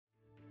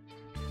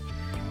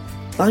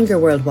Bangor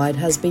Worldwide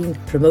has been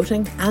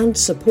promoting and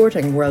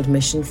supporting World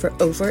Mission for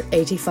over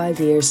 85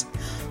 years.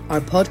 Our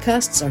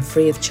podcasts are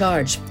free of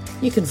charge.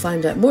 You can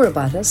find out more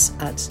about us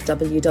at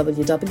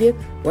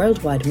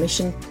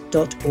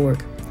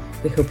www.worldwidemission.org.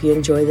 We hope you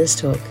enjoy this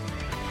talk.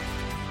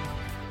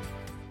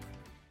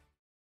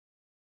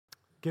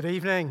 Good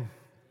evening.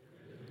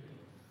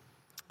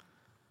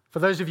 For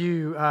those of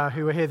you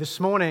who were here this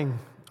morning,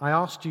 I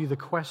asked you the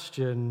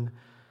question,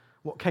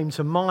 what came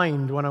to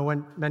mind when I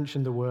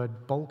mentioned the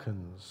word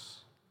Balkans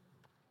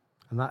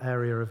and that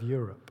area of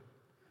Europe?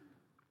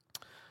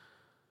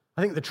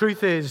 I think the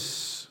truth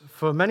is,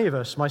 for many of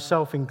us,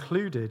 myself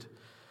included,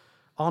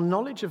 our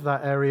knowledge of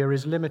that area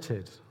is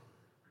limited.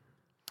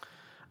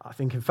 I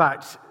think, in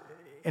fact,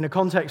 in a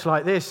context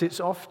like this,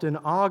 it's often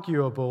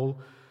arguable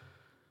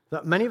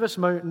that many of us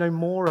know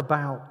more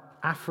about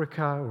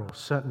Africa or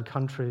certain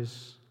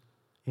countries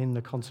in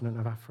the continent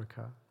of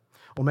Africa,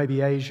 or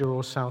maybe Asia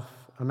or South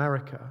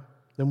America,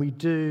 than we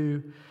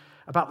do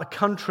about the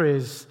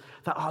countries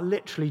that are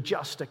literally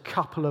just a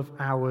couple of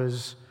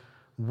hours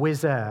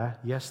Wizz Air,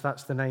 yes,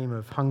 that's the name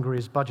of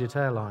Hungary's budget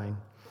airline,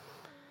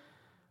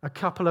 a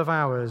couple of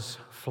hours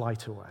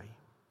flight away.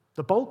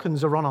 The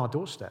Balkans are on our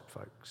doorstep,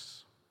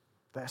 folks.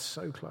 They're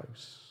so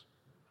close.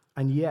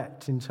 And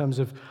yet, in terms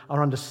of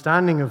our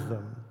understanding of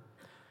them,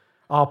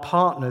 our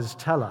partners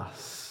tell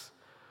us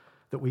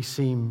that we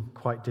seem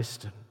quite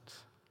distant.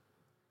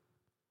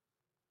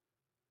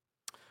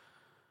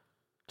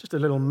 Just a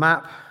little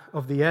map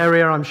of the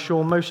area. I'm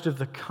sure most of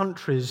the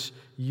countries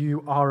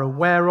you are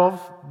aware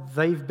of,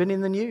 they've been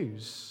in the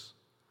news.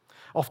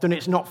 Often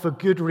it's not for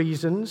good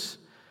reasons,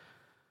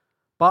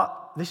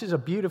 but this is a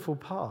beautiful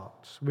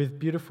part with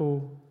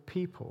beautiful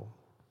people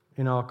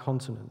in our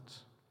continent.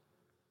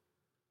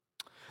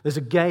 There's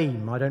a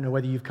game, I don't know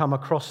whether you've come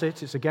across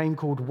it, it's a game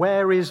called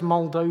Where is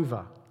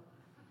Moldova?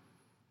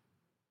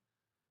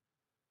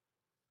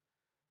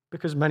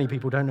 Because many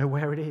people don't know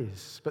where it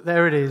is, but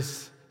there it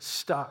is,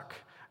 stuck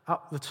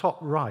up the top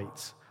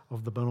right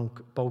of the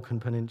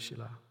Balkan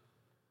Peninsula.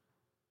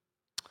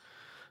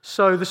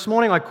 So this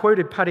morning I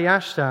quoted Paddy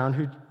Ashdown,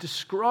 who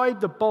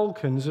described the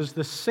Balkans as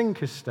the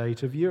sink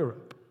estate of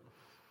Europe.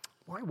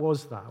 Why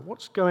was that?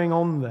 What's going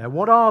on there?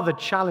 What are the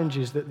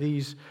challenges that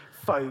these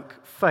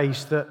folk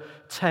face that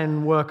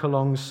 10 work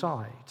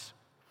alongside?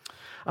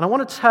 And I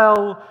want to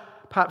tell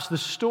perhaps the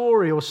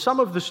story or some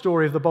of the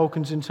story of the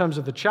Balkans in terms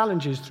of the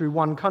challenges through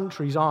one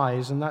country's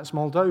eyes, and that's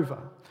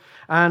Moldova.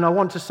 And I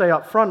want to say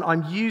up front,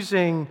 I'm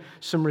using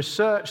some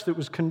research that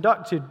was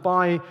conducted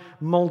by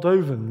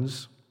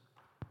Moldovans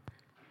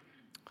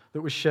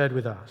that was shared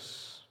with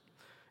us.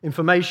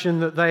 Information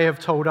that they have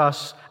told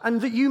us,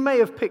 and that you may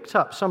have picked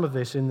up some of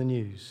this in the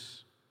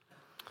news.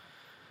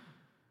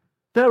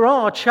 There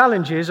are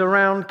challenges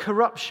around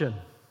corruption.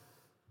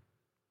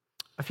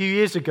 A few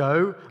years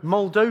ago,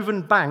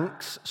 Moldovan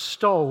banks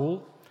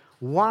stole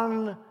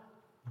 $1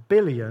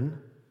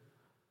 billion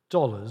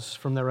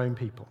from their own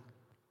people.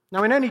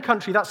 Now, in any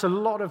country, that's a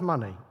lot of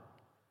money.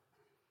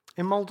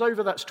 In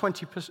Moldova, that's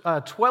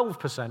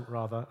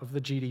 12% of the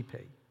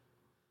GDP.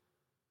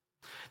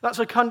 That's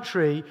a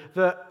country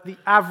that the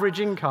average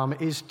income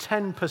is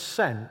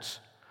 10%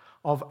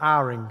 of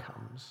our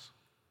incomes.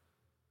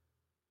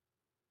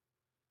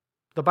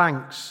 The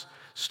banks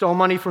stole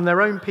money from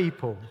their own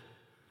people,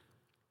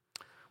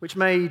 which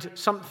made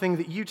something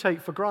that you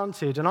take for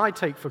granted and I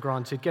take for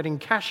granted, getting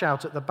cash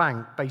out at the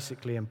bank,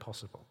 basically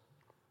impossible.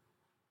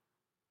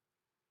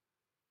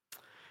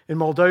 In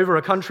Moldova,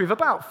 a country of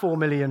about 4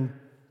 million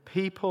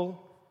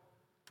people,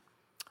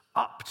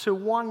 up to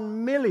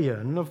 1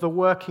 million of the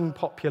working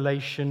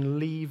population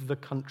leave the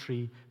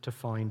country to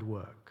find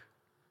work.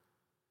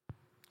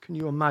 Can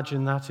you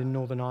imagine that in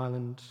Northern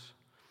Ireland?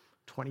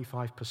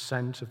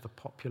 25% of the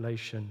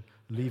population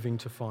leaving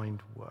to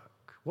find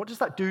work. What does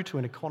that do to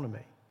an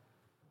economy?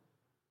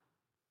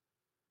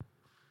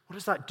 What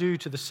does that do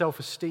to the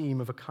self-esteem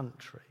of a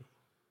country?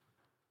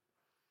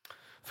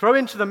 Throw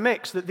into the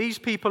mix that these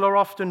people are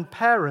often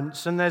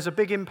parents and there's a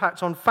big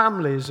impact on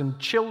families and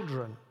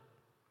children.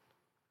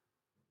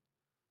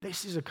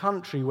 This is a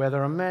country where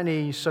there are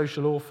many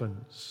social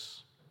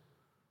orphans.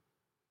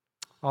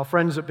 Our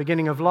friends at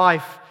Beginning of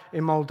Life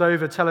in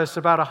Moldova tell us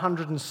about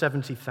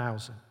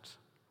 170,000.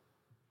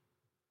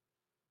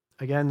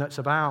 Again, that's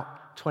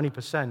about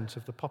 20%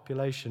 of the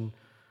population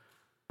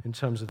in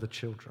terms of the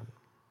children.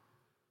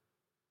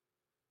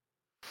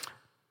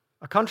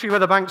 A country where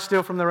the banks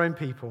steal from their own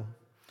people.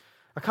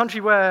 A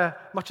country where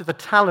much of the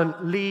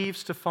talent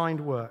leaves to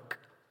find work.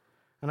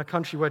 And a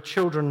country where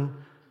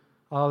children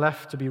are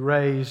left to be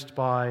raised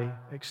by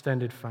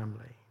extended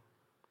family.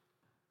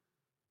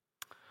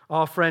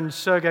 Our friend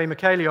Sergei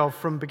Mikhailov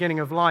from Beginning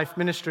of Life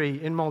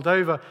Ministry in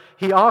Moldova,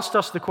 he asked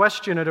us the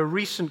question at a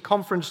recent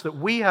conference that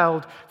we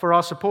held for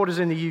our supporters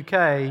in the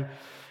UK.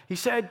 He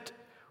said,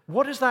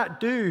 what does that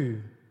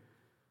do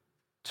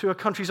to a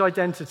country's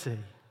identity?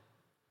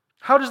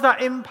 How does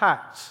that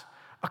impact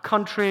a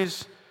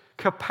country's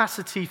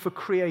capacity for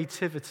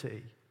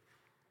creativity?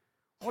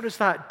 What does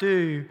that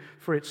do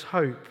for its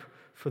hope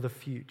for the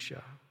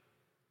future?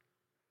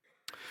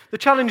 The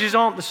challenges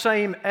aren't the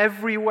same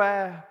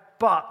everywhere,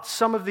 but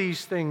some of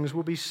these things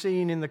will be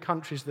seen in the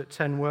countries that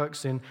TEN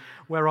works in,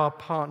 where our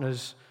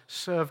partners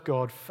serve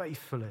God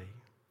faithfully.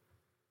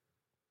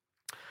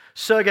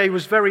 Sergei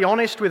was very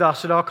honest with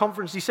us at our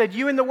conference. He said,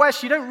 "You in the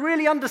West, you don't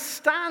really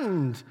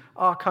understand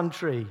our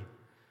country."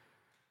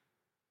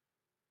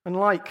 And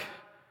like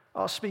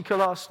our speaker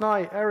last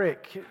night,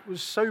 Eric, it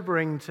was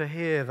sobering to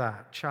hear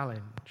that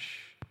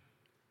challenge.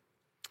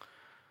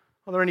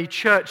 Are there any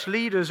church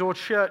leaders or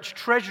church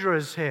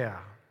treasurers here?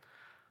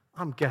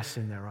 I'm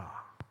guessing there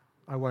are.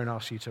 I won't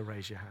ask you to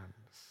raise your hands.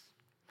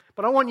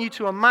 But I want you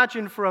to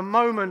imagine for a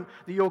moment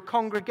that your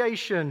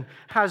congregation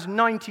has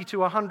 90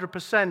 to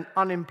 100%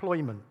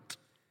 unemployment.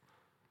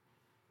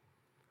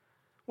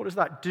 What does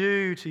that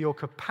do to your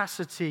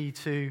capacity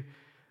to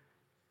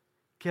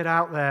get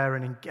out there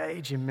and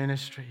engage in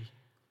ministry?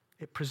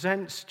 It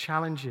presents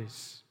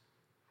challenges.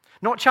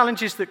 Not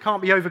challenges that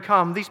can't be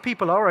overcome. These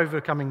people are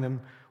overcoming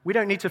them. We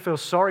don't need to feel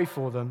sorry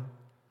for them.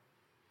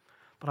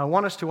 But I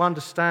want us to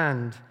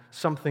understand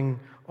something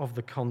of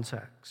the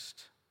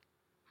context.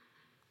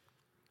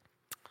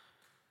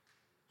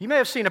 You may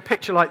have seen a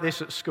picture like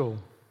this at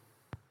school.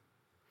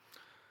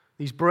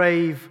 These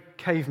brave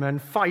cavemen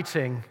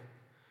fighting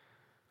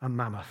a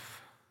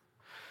mammoth.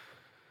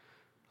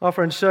 Our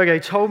friend Sergei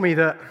told me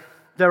that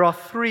there are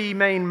 3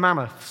 main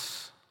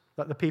mammoths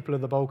that the people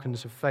of the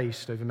Balkans have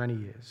faced over many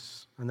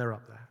years, and they're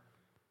up there.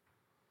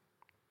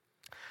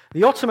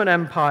 The Ottoman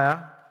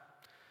Empire,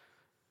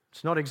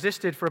 it's not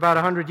existed for about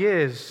 100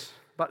 years,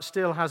 but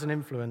still has an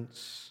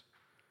influence,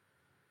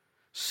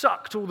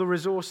 sucked all the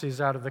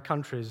resources out of the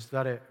countries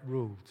that it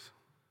ruled.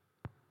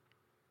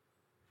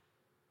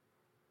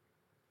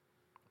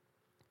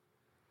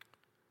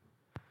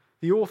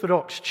 The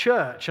Orthodox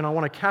Church, and I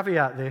want to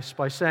caveat this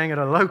by saying at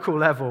a local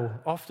level,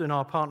 often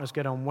our partners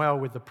get on well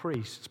with the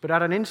priests, but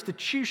at an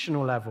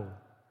institutional level,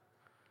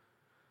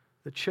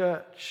 the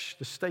church,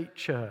 the state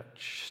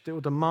church,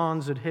 still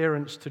demands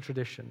adherence to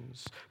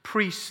traditions.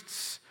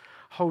 Priests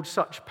hold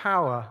such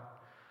power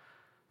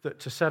that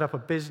to set up a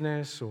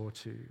business or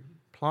to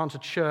plant a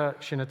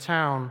church in a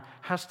town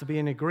has to be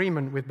in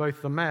agreement with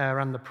both the mayor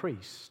and the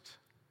priest.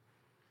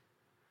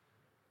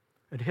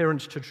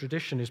 Adherence to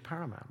tradition is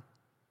paramount.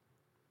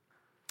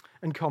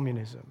 And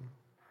communism.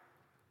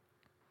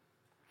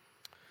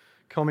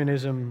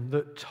 Communism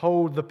that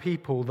told the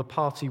people the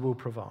party will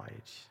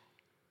provide.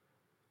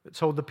 That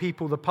told the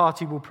people the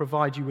party will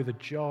provide you with a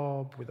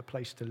job, with a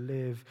place to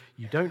live.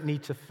 You don't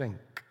need to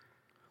think.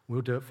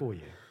 We'll do it for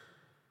you.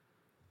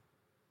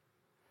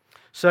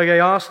 Sergei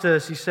asked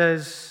us, he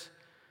says,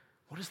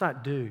 what does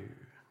that do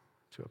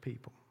to a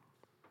people?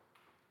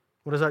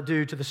 What does that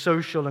do to the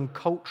social and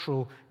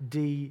cultural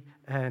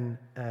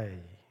DNA?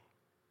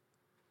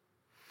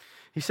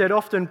 He said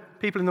often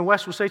people in the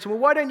West will say to him,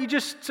 well, why don't you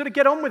just sort of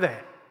get on with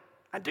it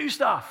and do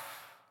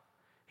stuff?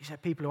 He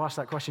said people who ask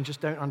that question just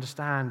don't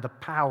understand the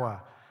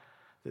power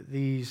that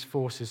these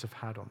forces have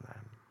had on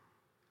them.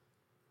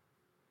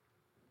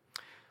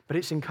 But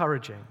it's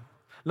encouraging.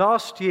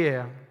 Last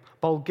year,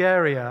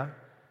 Bulgaria,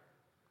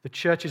 the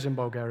churches in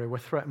Bulgaria were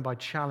threatened by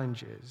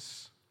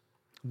challenges.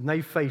 And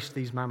they faced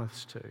these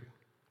mammoths too,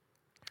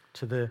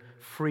 to the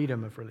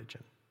freedom of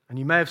religion. And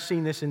you may have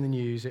seen this in the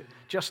news. It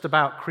just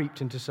about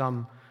creeped into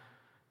some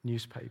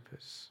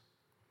newspapers.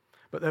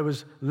 But there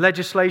was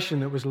legislation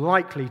that was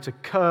likely to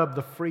curb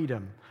the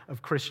freedom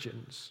of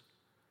Christians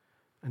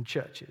and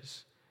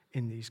churches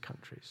in these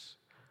countries,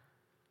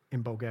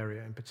 in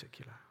Bulgaria in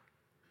particular.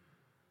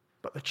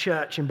 But the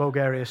church in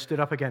Bulgaria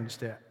stood up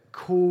against it,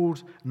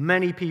 called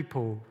many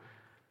people,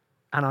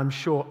 and I'm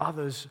sure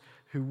others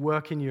who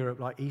work in Europe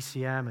like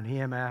ECM and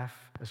EMF,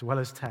 as well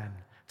as TEN,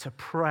 to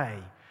pray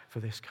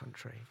for this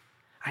country.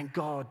 And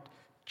God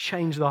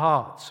changed the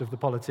hearts of the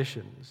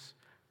politicians,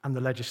 and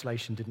the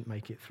legislation didn't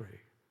make it through.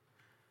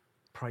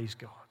 Praise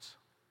God.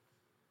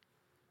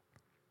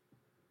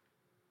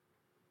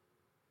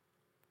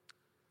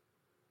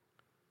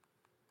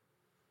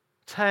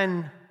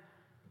 TEN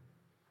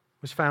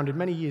was founded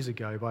many years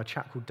ago by a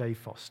chap called Dave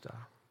Foster.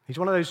 He's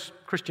one of those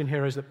Christian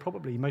heroes that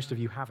probably most of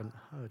you haven't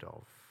heard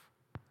of.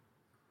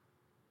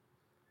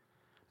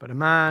 But a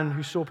man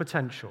who saw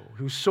potential,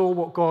 who saw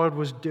what God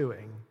was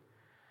doing,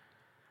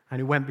 and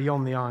who went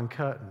beyond the Iron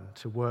Curtain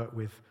to work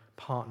with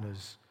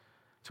partners,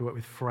 to work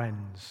with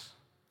friends,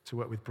 to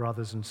work with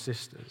brothers and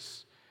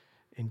sisters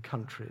in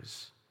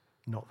countries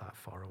not that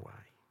far away.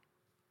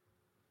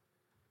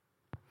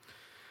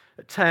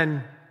 At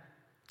TEN,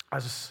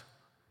 as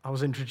I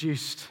was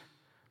introduced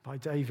by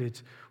David,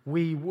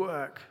 we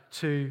work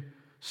to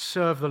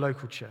serve the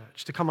local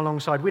church, to come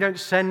alongside. We don't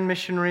send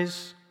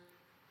missionaries.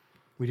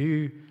 We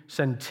do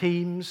send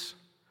teams.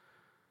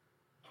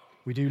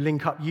 We do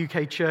link up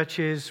UK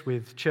churches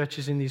with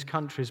churches in these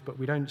countries, but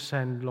we don't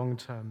send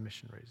long-term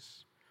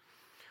missionaries.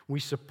 We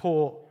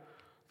support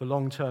the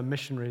long-term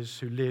missionaries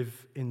who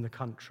live in the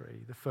country,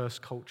 the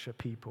first culture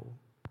people.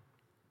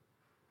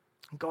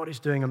 God is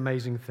doing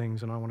amazing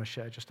things, and I want to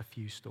share just a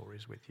few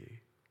stories with you.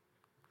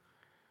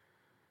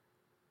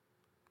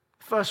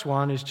 First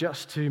one is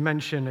just to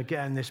mention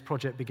again this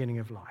project Beginning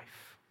of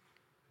Life.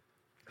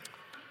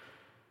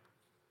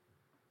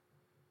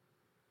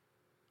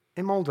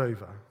 In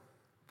Moldova,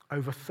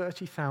 over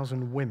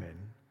 30,000 women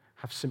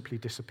have simply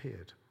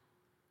disappeared.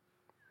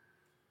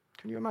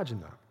 Can you imagine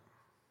that?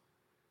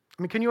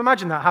 I mean, can you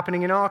imagine that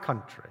happening in our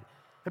country?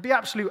 There'd be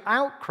absolute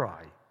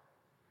outcry.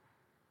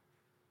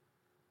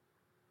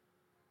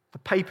 The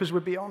papers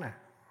would be on it.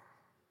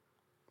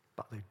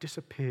 But they've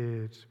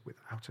disappeared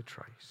without a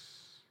trace.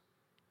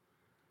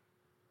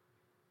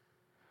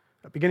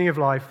 At the beginning of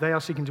life, they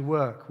are seeking to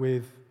work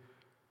with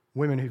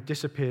women who've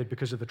disappeared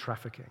because of the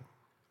trafficking,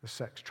 the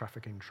sex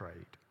trafficking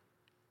trade.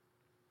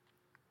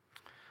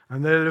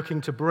 And they're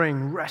looking to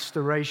bring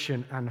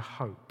restoration and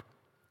hope.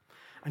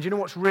 And you know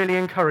what's really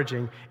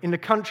encouraging? In the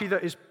country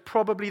that is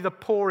probably the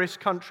poorest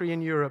country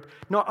in Europe,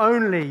 not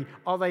only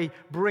are they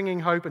bringing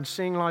hope and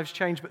seeing lives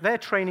change, but they're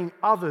training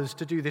others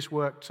to do this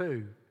work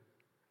too.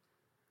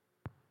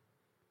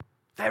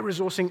 They're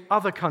resourcing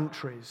other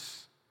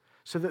countries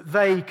so that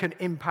they can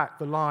impact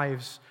the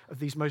lives of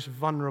these most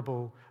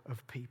vulnerable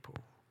of people.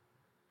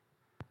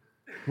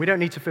 We don't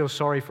need to feel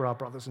sorry for our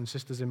brothers and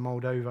sisters in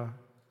Moldova,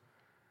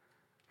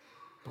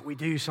 but we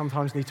do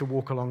sometimes need to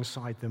walk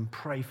alongside them,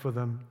 pray for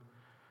them,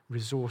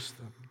 resource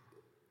them.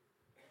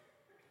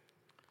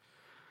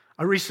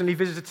 I recently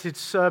visited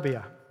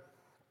Serbia.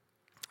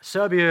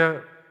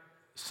 Serbia,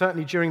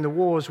 certainly during the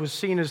wars, was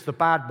seen as the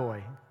bad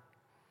boy,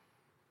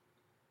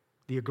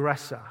 the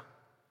aggressor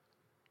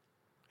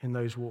in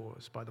those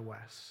wars by the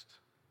West.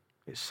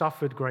 It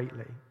suffered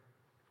greatly.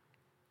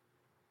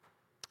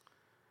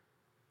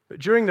 But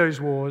during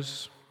those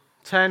wars,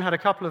 Ten had a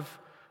couple of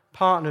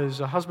partners,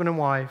 a husband and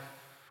wife,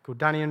 called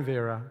Danny and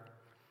Vera,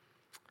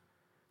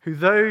 who,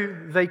 though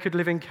they could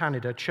live in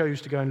Canada,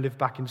 chose to go and live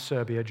back in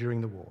Serbia during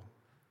the war.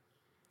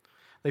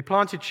 They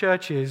planted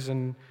churches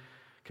and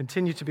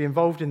continue to be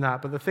involved in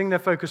that, but the thing they're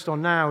focused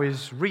on now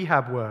is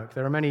rehab work.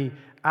 There are many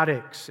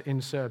addicts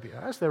in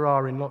Serbia, as there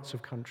are in lots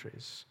of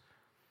countries.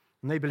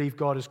 And they believe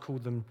God has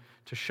called them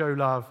to show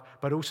love,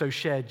 but also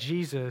share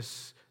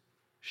Jesus,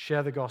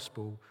 share the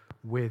gospel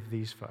with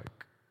these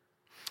folk.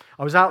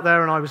 I was out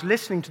there and I was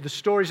listening to the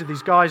stories of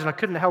these guys, and I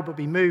couldn't help but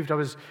be moved. I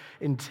was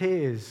in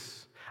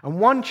tears. And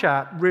one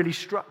chap really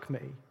struck me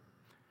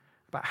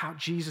about how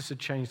Jesus had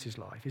changed his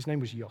life. His name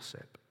was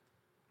Josip.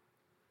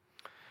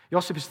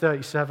 Josip is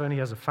 37. He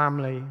has a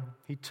family.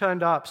 He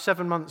turned up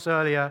 7 months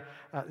earlier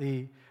at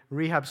the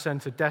rehab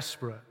center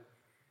desperate,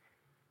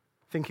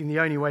 thinking the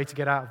only way to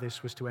get out of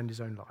this was to end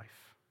his own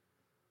life.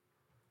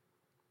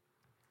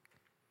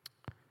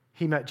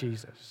 He met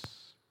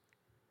Jesus.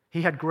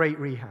 He had great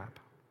rehab.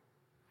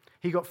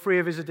 He got free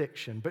of his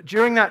addiction. But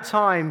during that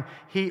time,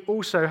 he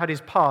also had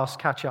his past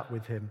catch up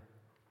with him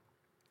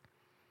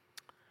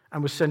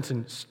and was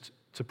sentenced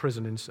to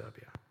prison in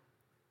Serbia.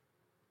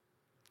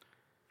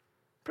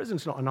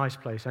 Prison's not a nice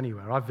place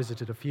anywhere. I've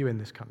visited a few in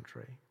this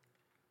country.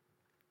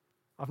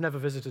 I've never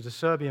visited a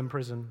Serbian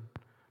prison,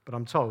 but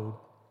I'm told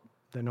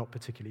they're not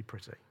particularly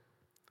pretty.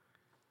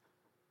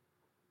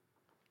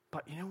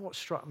 But you know what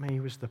struck me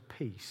was the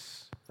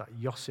peace that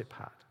Josip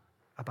had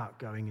about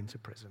going into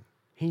prison.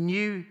 He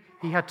knew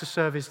he had to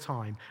serve his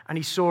time, and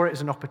he saw it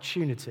as an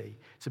opportunity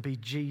to be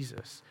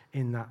Jesus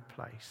in that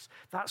place.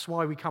 That's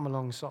why we come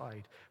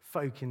alongside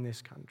folk in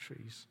these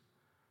countries,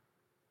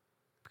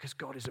 because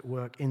God is at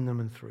work in them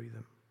and through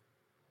them.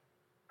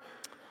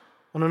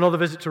 On another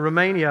visit to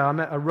Romania, I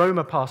met a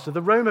Roma pastor.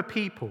 The Roma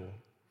people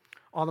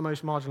are the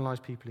most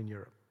marginalized people in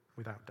Europe,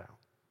 without doubt.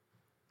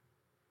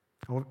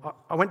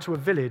 I went to a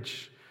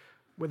village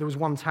where there was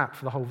one tap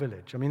for the whole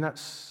village. I mean,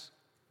 that's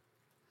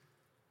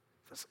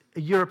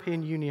a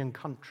European Union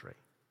country.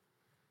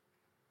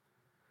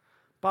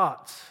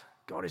 But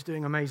God is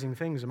doing amazing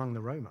things among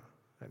the Roma.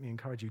 Let me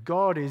encourage you.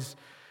 God is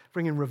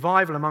bringing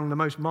revival among the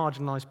most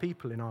marginalized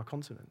people in our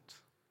continent.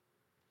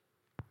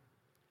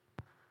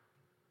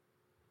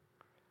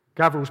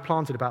 Gavril's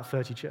planted about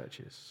 30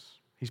 churches.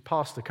 He's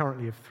pastor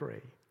currently of 3.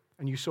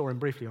 And you saw him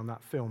briefly on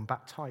that film,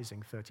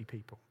 baptizing 30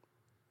 people.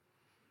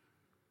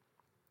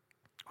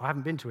 I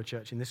haven't been to a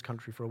church in this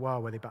country for a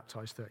while where they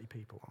baptized 30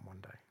 people on one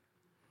day.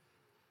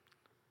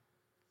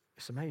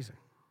 It's amazing.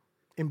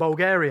 In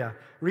Bulgaria,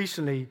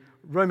 recently,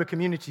 Roma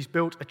communities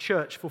built a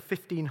church for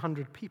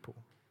 1,500 people.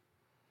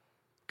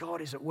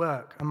 God is at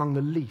work among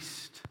the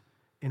least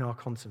in our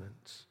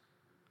continent.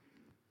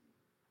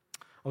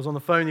 I was on the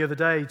phone the other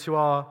day to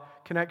our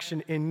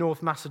connection in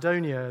North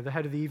Macedonia, the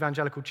head of the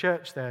evangelical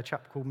church there, a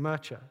chap called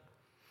Mircea.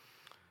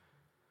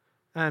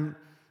 And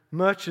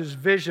Mircea's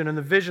vision and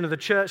the vision of the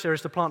church there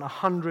is to plant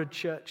 100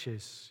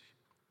 churches.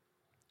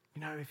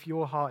 You know, if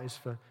your heart is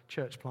for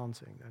church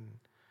planting, then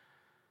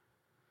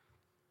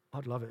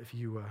I'd love it if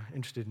you were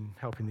interested in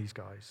helping these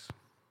guys.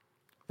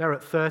 They're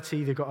at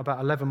 30. They've got about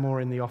 11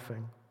 more in the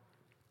offing.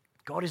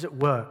 God is at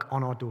work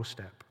on our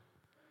doorstep.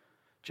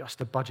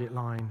 Just a budget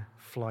line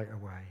flight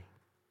away.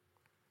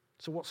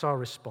 So what's our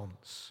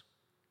response?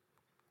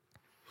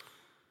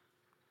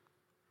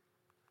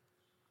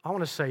 I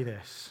want to say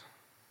this.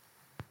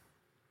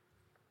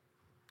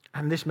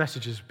 And this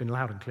message has been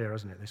loud and clear,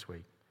 hasn't it, this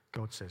week?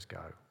 God says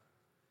go.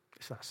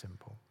 It's that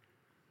simple.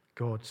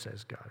 God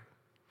says go.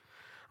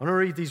 I want to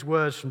read these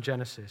words from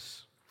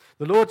Genesis.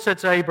 The Lord said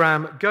to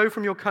Abraham, "Go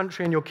from your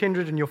country and your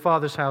kindred and your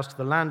father's house to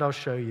the land I'll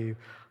show you.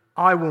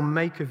 I will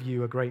make of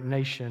you a great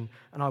nation,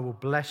 and I will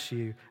bless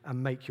you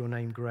and make your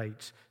name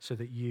great, so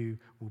that you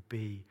will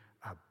be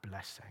a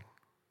blessing."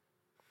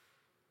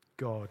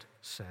 God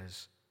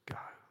says, go.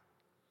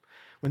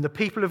 When the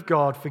people of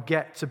God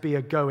forget to be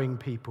a going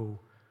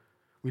people,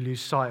 we lose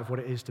sight of what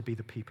it is to be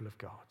the people of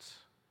God.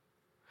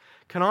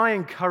 Can I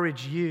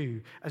encourage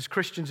you as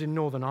Christians in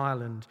Northern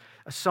Ireland,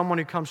 as someone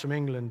who comes from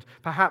England,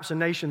 perhaps a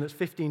nation that's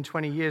 15,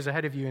 20 years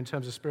ahead of you in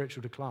terms of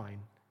spiritual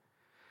decline,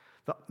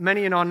 that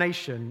many in our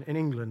nation, in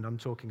England I'm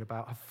talking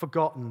about, have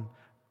forgotten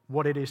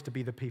what it is to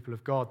be the people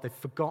of God. They've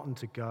forgotten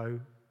to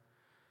go.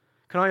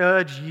 Can I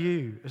urge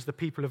you as the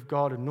people of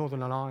God in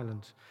Northern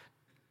Ireland,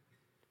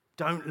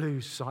 don't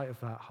lose sight of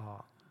that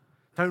heart.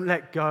 Don't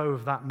let go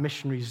of that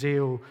missionary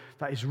zeal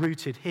that is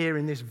rooted here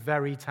in this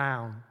very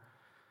town.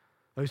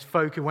 Those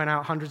folk who went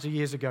out hundreds of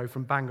years ago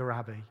from Bangor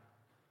Abbey.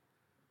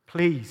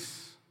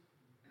 Please,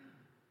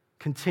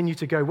 continue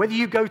to go. Whether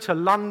you go to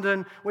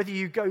London, whether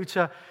you go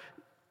to,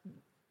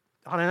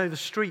 the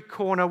street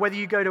corner, whether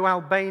you go to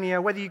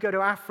Albania, whether you go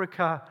to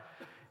Africa,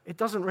 it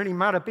doesn't really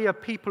matter. Be a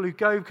people who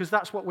go, because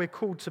that's what we're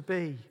called to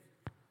be.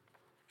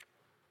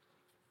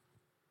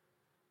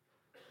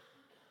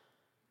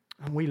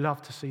 And we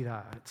love to see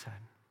that at 10.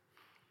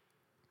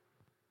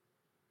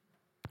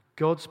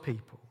 God's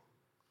people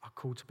are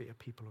called to be a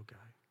people who go.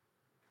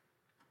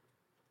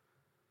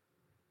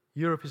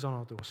 Europe is on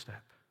our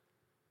doorstep.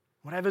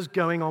 Whatever's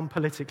going on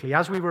politically,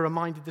 as we were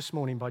reminded this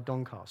morning by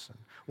Don Carson,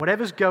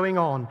 whatever's going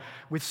on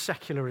with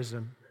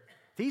secularism,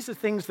 these are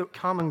things that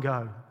come and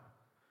go.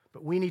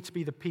 But we need to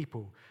be the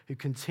people who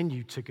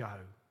continue to go,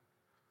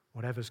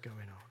 whatever's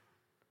going on.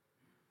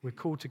 We're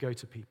called to go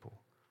to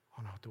people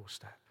on our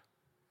doorstep.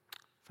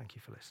 Thank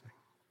you for listening.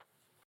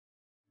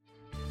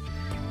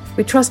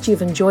 We trust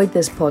you've enjoyed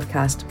this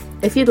podcast.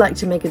 If you'd like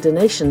to make a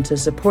donation to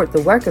support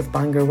the work of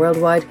Bangor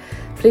Worldwide,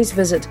 please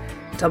visit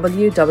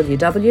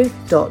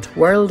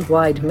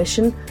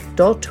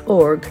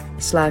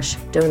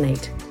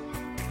www.worldwidemission.org/donate.